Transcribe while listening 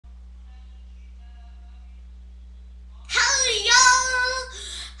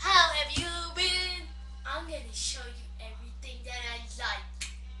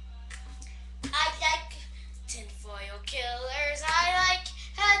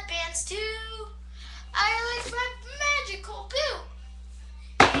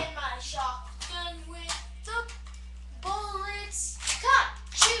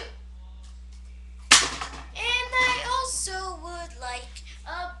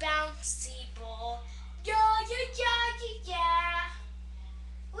bouncy ball. Yeah, yeah, yeah, yeah, yeah.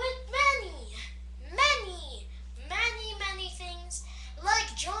 With many things.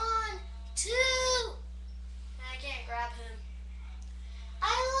 Like John, too. I can't grab him.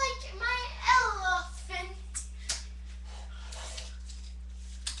 I like my elephant.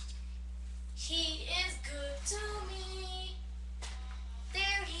 He is good to me.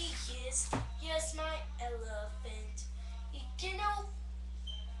 There he is. Yes, my elephant. He can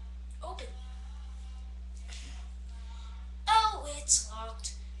open. Oh, it's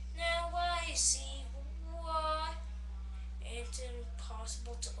locked. Now I see why. It's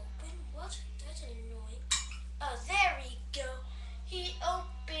impossible to open. What? That's annoying. Oh, there we go. He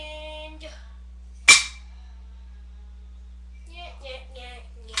opened. Yeah, yeah, yeah,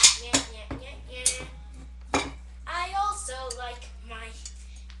 yeah, yeah, yeah, yeah, yeah. I also like my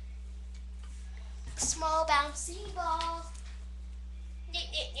small bouncy ball. Yeah,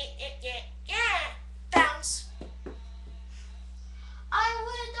 yeah, yeah, yeah, yeah, yeah. Bounce. I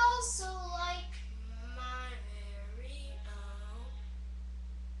would also like my very own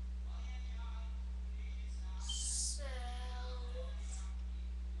self.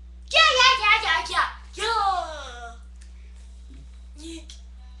 Yeah, yeah, yeah, yeah, yeah, yeah. Yeek,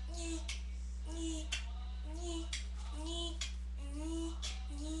 yeek, yeek, yeek, yeek, yeek,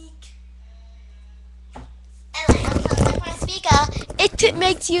 yeek. And I also like my speaker. It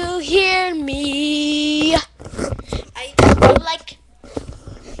makes you hear me. I like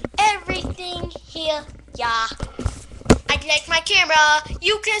everything here. Yeah. I like my camera.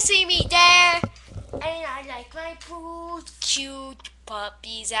 You can see me there. And I like my pool cute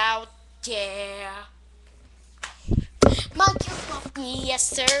puppies out there. My cute puppy, yes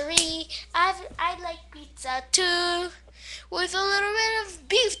sirree. I like pizza too. With a little bit of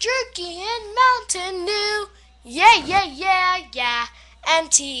beef jerky and Mountain Dew. Yeah, yeah, yeah, yeah.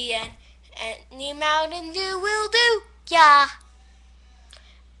 And tea and any Mountain Dew will do. Yeah.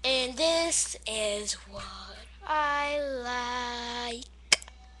 And this is what I like.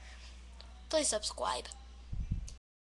 Please subscribe.